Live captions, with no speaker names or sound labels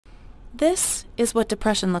This is what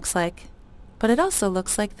depression looks like, but it also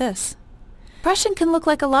looks like this. Depression can look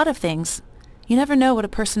like a lot of things. You never know what a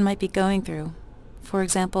person might be going through. For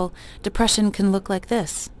example, depression can look like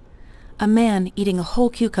this. A man eating a whole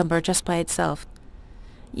cucumber just by itself.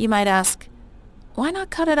 You might ask, why not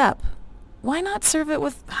cut it up? Why not serve it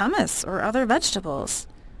with hummus or other vegetables?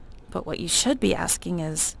 But what you should be asking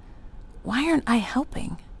is, why aren't I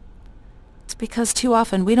helping? It's because too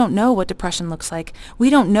often we don't know what depression looks like. We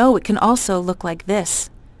don't know it can also look like this.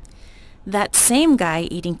 That same guy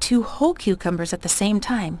eating 2 whole cucumbers at the same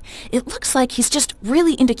time, it looks like he's just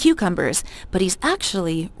really into cucumbers, but he's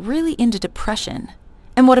actually really into depression.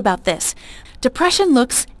 And what about this? Depression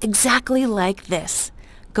looks exactly like this.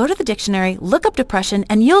 Go to the dictionary, look up depression,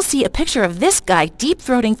 and you'll see a picture of this guy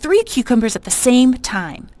deep-throating 3 cucumbers at the same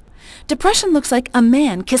time. Depression looks like a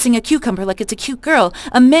man kissing a cucumber like it's a cute girl,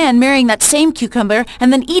 a man marrying that same cucumber,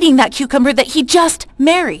 and then eating that cucumber that he just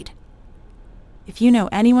married. If you know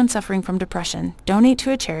anyone suffering from depression, donate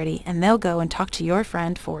to a charity and they'll go and talk to your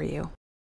friend for you.